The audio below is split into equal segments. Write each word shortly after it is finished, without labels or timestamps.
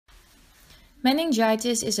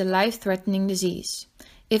Meningitis is a life-threatening disease.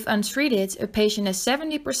 If untreated, a patient has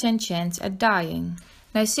 70% chance at dying.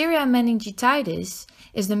 Neisseria meningitidis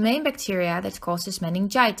is the main bacteria that causes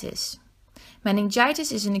meningitis.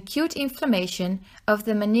 Meningitis is an acute inflammation of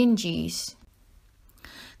the meninges.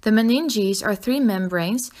 The meninges are 3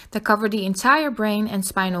 membranes that cover the entire brain and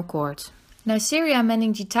spinal cord. Neisseria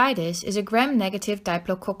meningitidis is a gram-negative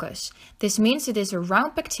diplococcus. This means it is a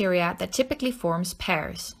round bacteria that typically forms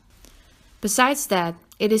pairs. Besides that,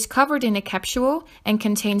 it is covered in a capsule and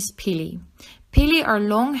contains pili. Pili are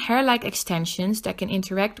long hair-like extensions that can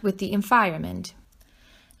interact with the environment.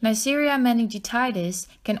 Neisseria meningitidis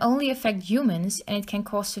can only affect humans and it can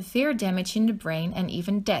cause severe damage in the brain and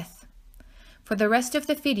even death. For the rest of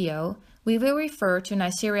the video, we will refer to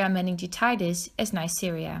Neisseria meningitidis as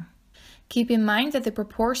Neisseria. Keep in mind that the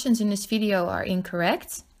proportions in this video are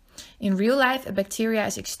incorrect. In real life, a bacteria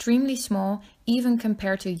is extremely small, even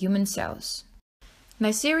compared to human cells.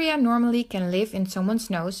 Neisseria normally can live in someone's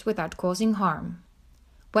nose without causing harm.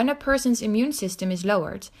 When a person's immune system is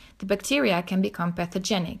lowered, the bacteria can become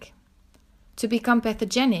pathogenic. To become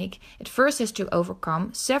pathogenic, it first has to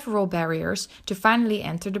overcome several barriers to finally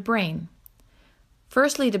enter the brain.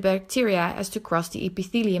 Firstly, the bacteria has to cross the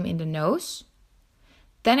epithelium in the nose.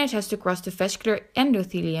 Then it has to cross the vascular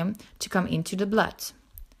endothelium to come into the blood.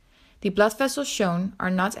 The blood vessels shown are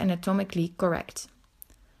not anatomically correct.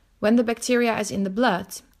 When the bacteria is in the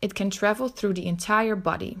blood, it can travel through the entire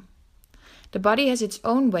body. The body has its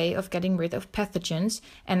own way of getting rid of pathogens,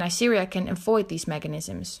 and Neisseria can avoid these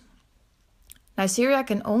mechanisms. Neisseria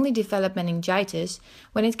can only develop meningitis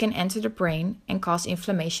when it can enter the brain and cause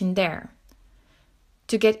inflammation there.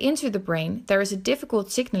 To get into the brain, there is a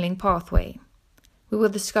difficult signaling pathway. We will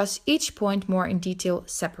discuss each point more in detail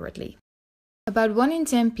separately. About 1 in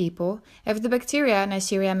 10 people have the bacteria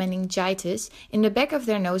Neisseria meningitidis in the back of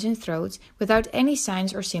their nose and throat without any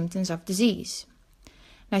signs or symptoms of disease.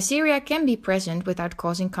 Neisseria can be present without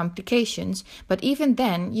causing complications, but even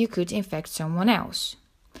then you could infect someone else.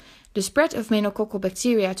 The spread of meningococcal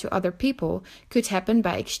bacteria to other people could happen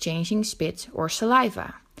by exchanging spit or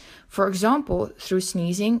saliva, for example through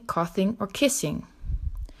sneezing, coughing or kissing.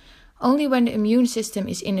 Only when the immune system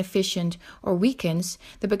is inefficient or weakens,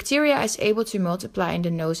 the bacteria is able to multiply in the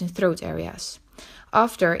nose and throat areas.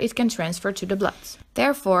 After, it can transfer to the blood.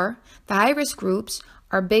 Therefore, the high-risk groups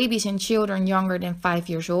are babies and children younger than 5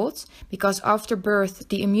 years old, because after birth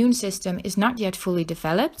the immune system is not yet fully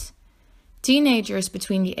developed. Teenagers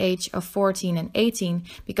between the age of 14 and 18,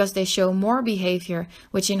 because they show more behavior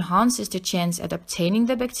which enhances the chance at obtaining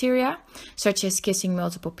the bacteria, such as kissing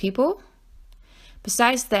multiple people.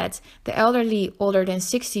 Besides that, the elderly older than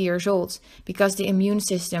 60 years old, because the immune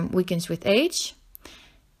system weakens with age,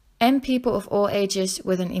 and people of all ages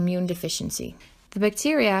with an immune deficiency. The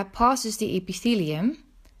bacteria passes the epithelium,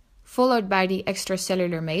 followed by the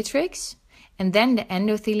extracellular matrix, and then the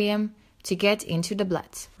endothelium to get into the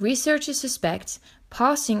blood. Researchers suspect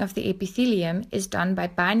passing of the epithelium is done by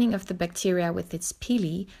binding of the bacteria with its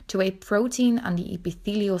pili to a protein on the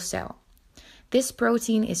epithelial cell. This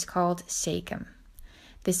protein is called cecum.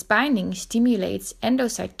 This binding stimulates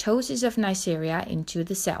endocytosis of Neisseria into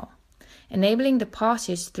the cell, enabling the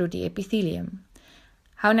passage through the epithelium.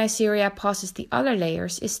 How Neisseria passes the other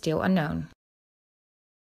layers is still unknown.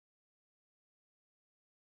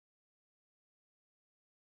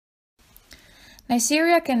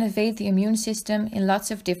 Neisseria can evade the immune system in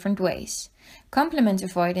lots of different ways. Complement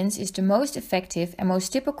avoidance is the most effective and most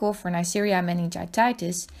typical for Neisseria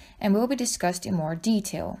meningitidis and will be discussed in more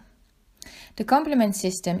detail. The complement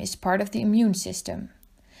system is part of the immune system.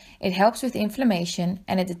 It helps with inflammation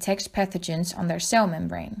and it detects pathogens on their cell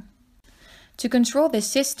membrane. To control this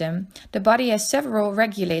system, the body has several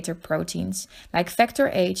regulator proteins, like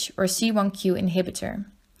factor H or C1q inhibitor.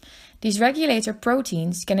 These regulator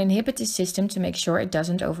proteins can inhibit the system to make sure it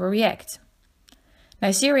doesn't overreact.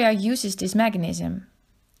 Neisseria uses this mechanism.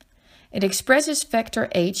 It expresses factor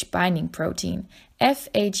H binding protein,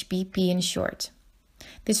 FHBP in short.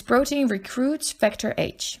 This protein recruits factor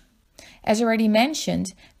H. As already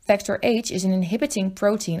mentioned, factor H is an inhibiting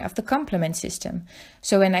protein of the complement system,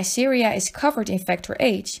 so when Neisseria is covered in factor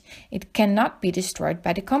H, it cannot be destroyed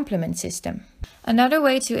by the complement system. Another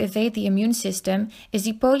way to evade the immune system is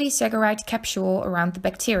the polysaccharide capsule around the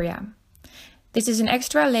bacteria. This is an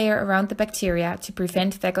extra layer around the bacteria to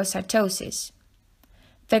prevent phagocytosis.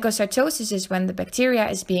 Phagocytosis is when the bacteria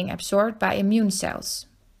is being absorbed by immune cells.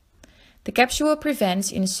 The capsule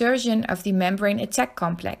prevents insertion of the membrane attack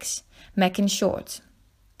complex, MEC in short.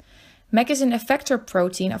 MEC is an effector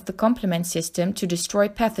protein of the complement system to destroy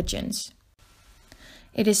pathogens.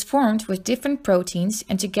 It is formed with different proteins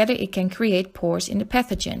and together it can create pores in the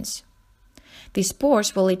pathogens. These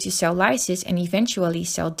pores will lead to cell lysis and eventually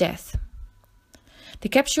cell death. The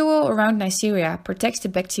capsule around Neisseria protects the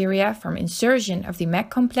bacteria from insertion of the MAC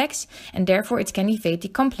complex and therefore it can evade the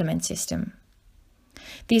complement system.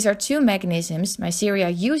 These are two mechanisms Neisseria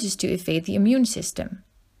uses to evade the immune system.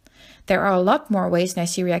 There are a lot more ways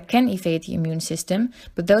Neisseria can evade the immune system,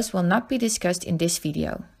 but those will not be discussed in this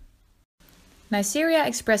video. Neisseria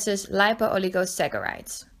expresses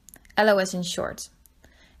lipo-oligosaccharides, LOS in short.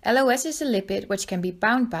 LOS is a lipid which can be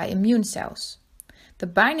bound by immune cells. The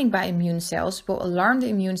binding by immune cells will alarm the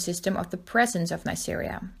immune system of the presence of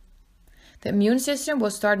Neisseria. The immune system will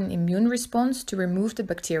start an immune response to remove the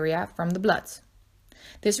bacteria from the blood.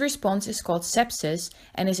 This response is called sepsis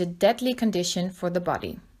and is a deadly condition for the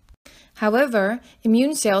body. However,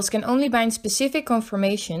 immune cells can only bind specific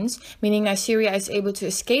conformations, meaning Neisseria is able to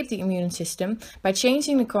escape the immune system by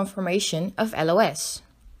changing the conformation of LOS.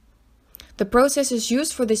 The processes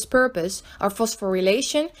used for this purpose are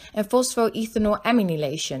phosphorylation and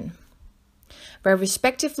phosphoethanoamylation, where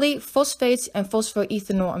respectively phosphates and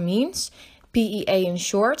phosphoethanoamines, PEA in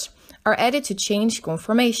short, are added to change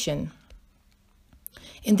conformation.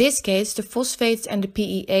 In this case, the phosphates and the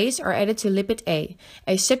PEAs are added to lipid A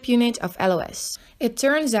subunit of LOS. It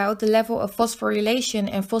turns out the level of phosphorylation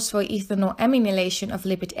and phosphoethanoamylation of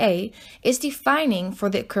lipid A is defining for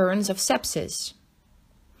the occurrence of sepsis.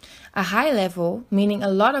 A high level, meaning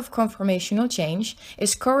a lot of conformational change,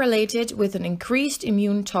 is correlated with an increased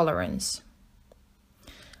immune tolerance.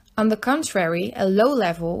 On the contrary, a low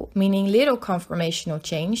level, meaning little conformational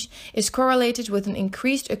change, is correlated with an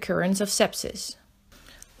increased occurrence of sepsis.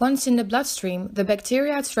 Once in the bloodstream, the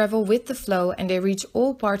bacteria travel with the flow and they reach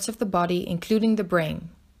all parts of the body, including the brain.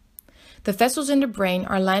 The vessels in the brain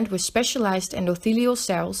are lined with specialized endothelial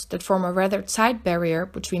cells that form a rather tight barrier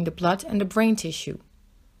between the blood and the brain tissue.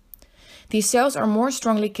 These cells are more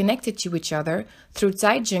strongly connected to each other through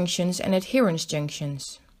tight junctions and adherence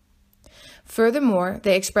junctions. Furthermore,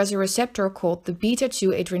 they express a receptor called the beta-2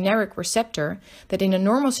 adreneric receptor that in a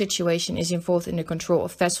normal situation is involved in the control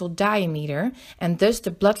of vessel diameter and thus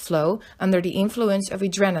the blood flow under the influence of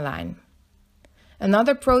adrenaline.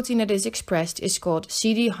 Another protein that is expressed is called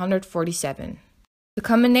CD147. The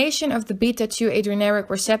combination of the beta-2 adreneric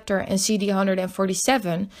receptor and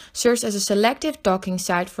CD147 serves as a selective docking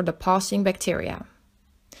site for the passing bacteria.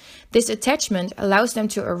 This attachment allows them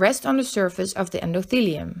to arrest on the surface of the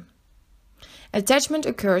endothelium. Attachment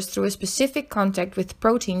occurs through a specific contact with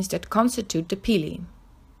proteins that constitute the pili.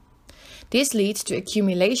 This leads to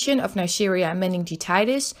accumulation of Neisseria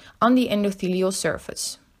meningitidis on the endothelial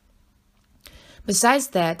surface. Besides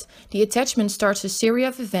that, the attachment starts a series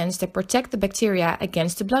of events that protect the bacteria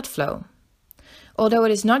against the blood flow. Although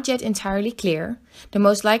it is not yet entirely clear, the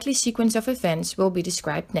most likely sequence of events will be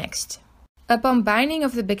described next. Upon binding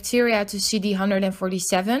of the bacteria to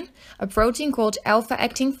CD147, a protein called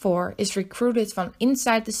alpha-actin-4 is recruited from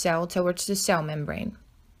inside the cell towards the cell membrane.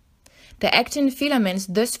 The actin filaments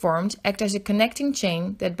thus formed act as a connecting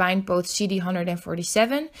chain that bind both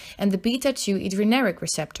CD147 and the beta-2 adreneric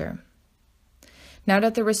receptor. Now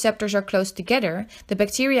that the receptors are close together, the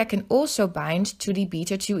bacteria can also bind to the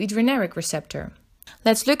beta-2 adreneric receptor.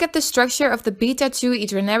 Let's look at the structure of the beta-2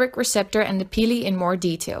 adreneric receptor and the pili in more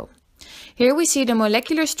detail. Here we see the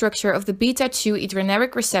molecular structure of the beta-2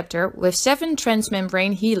 adreneric receptor with 7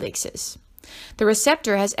 transmembrane helixes. The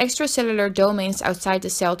receptor has extracellular domains outside the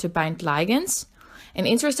cell to bind ligands, and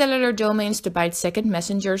intracellular domains to bind second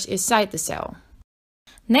messengers inside the cell.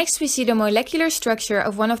 Next we see the molecular structure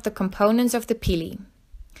of one of the components of the pili.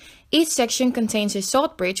 Each section contains a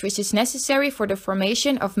salt bridge which is necessary for the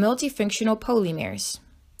formation of multifunctional polymers.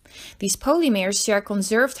 These polymers share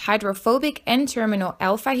conserved hydrophobic N-terminal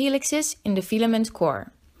alpha helixes in the filament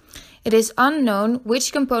core. It is unknown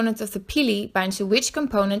which component of the pili binds to which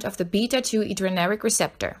component of the beta-2 adreneric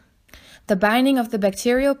receptor. The binding of the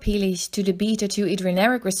bacterial pilis to the beta-2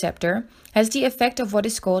 adreneric receptor has the effect of what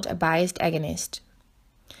is called a biased agonist.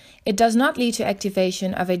 It does not lead to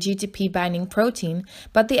activation of a GTP binding protein,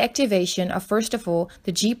 but the activation of first of all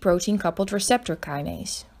the G protein coupled receptor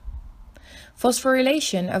kinase.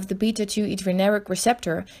 Phosphorylation of the beta-2 adreneric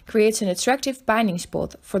receptor creates an attractive binding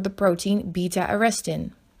spot for the protein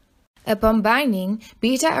beta-arrestin. Upon binding,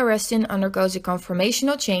 beta-arrestin undergoes a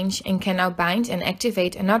conformational change and can now bind and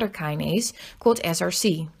activate another kinase called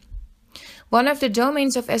SRC. One of the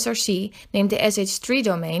domains of SRC, named the SH3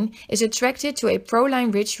 domain, is attracted to a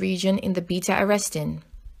proline-rich region in the beta-arrestin.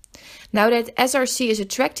 Now that SRC is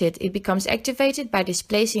attracted, it becomes activated by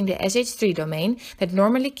displacing the SH3 domain that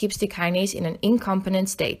normally keeps the kinase in an incompetent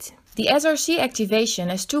state. The SRC activation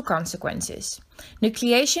has two consequences: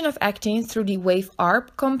 nucleation of actin through the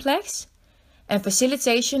wave-ARB complex and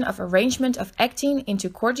facilitation of arrangement of actin into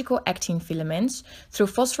cortical actin filaments through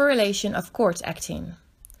phosphorylation of cord actin.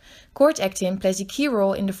 Cord actin plays a key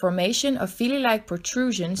role in the formation of villi-like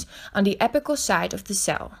protrusions on the apical side of the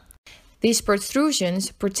cell. These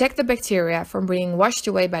protrusions protect the bacteria from being washed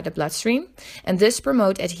away by the bloodstream and thus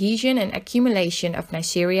promote adhesion and accumulation of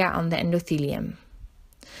Neisseria on the endothelium.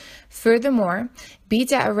 Furthermore,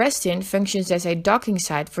 beta-arrestin functions as a docking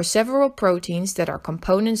site for several proteins that are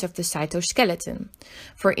components of the cytoskeleton,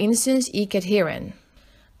 for instance E-cadherin.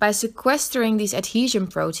 By sequestering these adhesion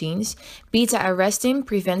proteins, beta-arrestin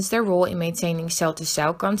prevents their role in maintaining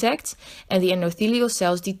cell-to-cell contact and the endothelial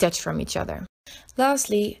cells detach from each other.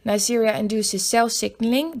 Lastly, Neisseria induces cell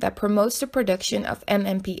signaling that promotes the production of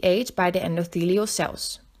MMP-8 by the endothelial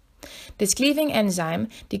cells. This cleaving enzyme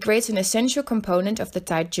degrades an essential component of the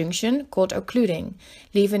tight junction called Excluding,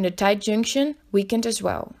 leaving the tight junction weakened as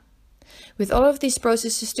well. With all of these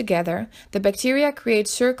processes together, the bacteria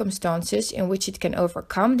creates circumstances in which it can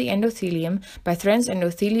overcome the endothelium by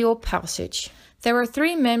transendothelial passage. There are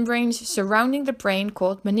three membranes surrounding the brain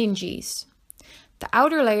called meninges. The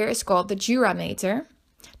outer layer is called the dura mater,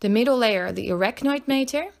 the middle layer the arachnoid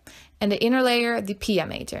mater, and the inner layer the pia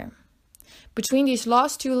mater. Between these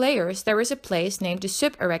last two layers there is a place named the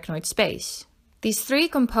subarachnoid space. These three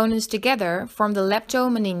components together form the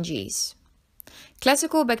leptomeninges.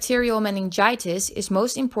 Classical bacterial meningitis is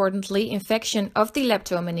most importantly infection of the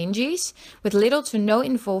leptomeninges with little to no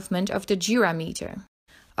involvement of the dura meter.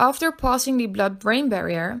 After passing the blood-brain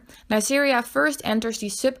barrier, Neisseria first enters the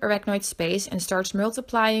subarachnoid space and starts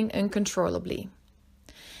multiplying uncontrollably.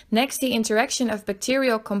 Next, the interaction of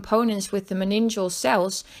bacterial components with the meningeal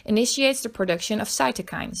cells initiates the production of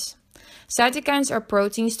cytokines. Cytokines are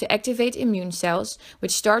proteins to activate immune cells,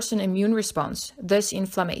 which starts an immune response, thus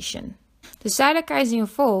inflammation. The cytokines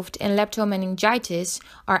involved in leptomeningitis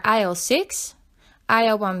are IL-6,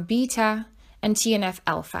 IL-1 beta, and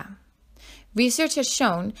TNF-alpha. Research has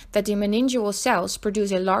shown that the meningeal cells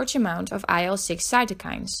produce a large amount of IL-6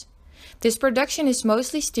 cytokines. This production is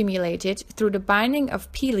mostly stimulated through the binding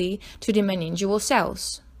of PiLE to the meningeal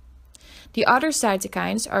cells. The other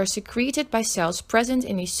cytokines are secreted by cells present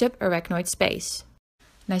in the subarachnoid space.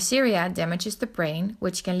 Neisseria damages the brain,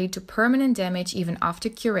 which can lead to permanent damage even after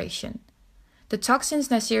curation. The toxins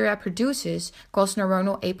Neisseria produces cause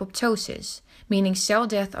neuronal apoptosis, meaning cell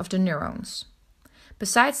death of the neurons.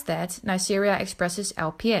 Besides that, Neisseria expresses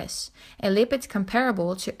LPS, a lipid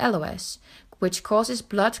comparable to LOS, which causes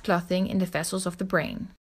blood clotting in the vessels of the brain.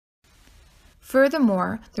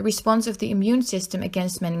 Furthermore, the response of the immune system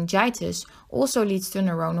against meningitis also leads to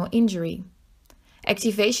neuronal injury.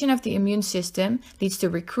 Activation of the immune system leads to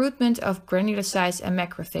recruitment of granulocytes and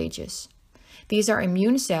macrophages. These are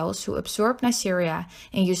immune cells who absorb Neisseria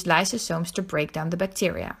and use lysosomes to break down the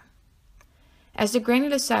bacteria. As the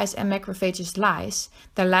granulocytes and macrophages lyse,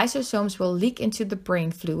 their lysosomes will leak into the brain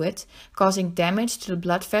fluid, causing damage to the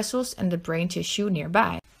blood vessels and the brain tissue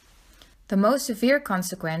nearby. The most severe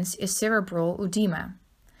consequence is cerebral edema.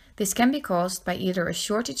 This can be caused by either a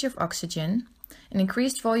shortage of oxygen, an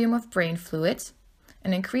increased volume of brain fluid,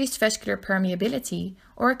 an increased vascular permeability,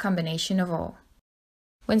 or a combination of all.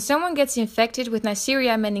 When someone gets infected with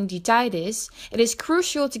Neisseria meningitidis, it is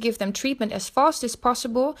crucial to give them treatment as fast as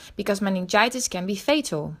possible because meningitis can be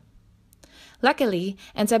fatal. Luckily,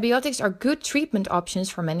 antibiotics are good treatment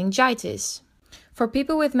options for meningitis. For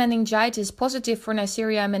people with meningitis positive for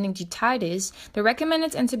Neisseria meningitidis, the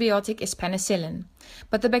recommended antibiotic is penicillin,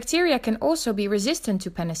 but the bacteria can also be resistant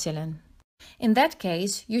to penicillin. In that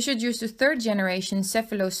case, you should use the third-generation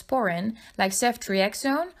cephalosporin like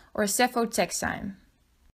ceftriaxone or cefotaxime.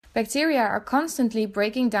 Bacteria are constantly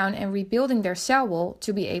breaking down and rebuilding their cell wall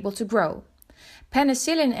to be able to grow.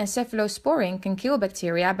 Penicillin and cephalosporin can kill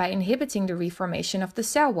bacteria by inhibiting the reformation of the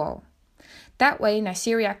cell wall. That way,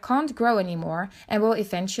 Neisseria can't grow anymore and will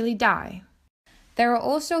eventually die. There are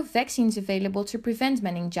also vaccines available to prevent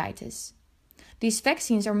meningitis. These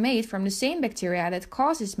vaccines are made from the same bacteria that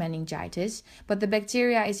causes meningitis, but the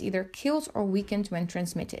bacteria is either killed or weakened when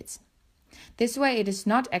transmitted. This way, it is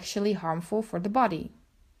not actually harmful for the body.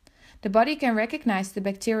 The body can recognize the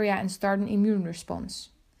bacteria and start an immune response.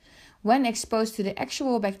 When exposed to the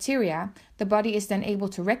actual bacteria, the body is then able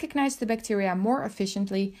to recognize the bacteria more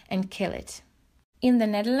efficiently and kill it. In the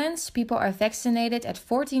Netherlands, people are vaccinated at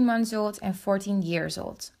 14 months old and 14 years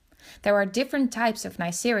old. There are different types of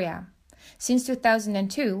Neisseria. Since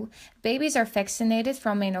 2002, babies are vaccinated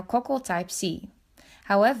from meningococcal type C.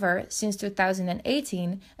 However, since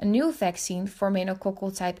 2018, a new vaccine for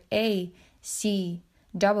meningococcal type A, C,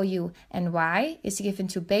 W, and Y is given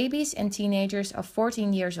to babies and teenagers of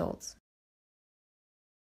 14 years old.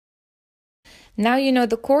 Now you know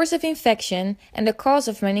the course of infection and the cause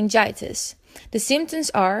of meningitis. The symptoms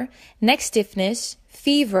are neck stiffness,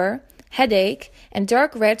 fever, headache, and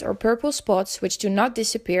dark red or purple spots which do not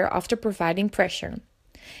disappear after providing pressure.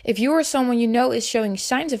 If you or someone you know is showing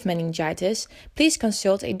signs of meningitis, please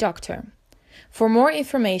consult a doctor. For more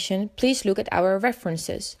information, please look at our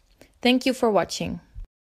references. Thank you for watching.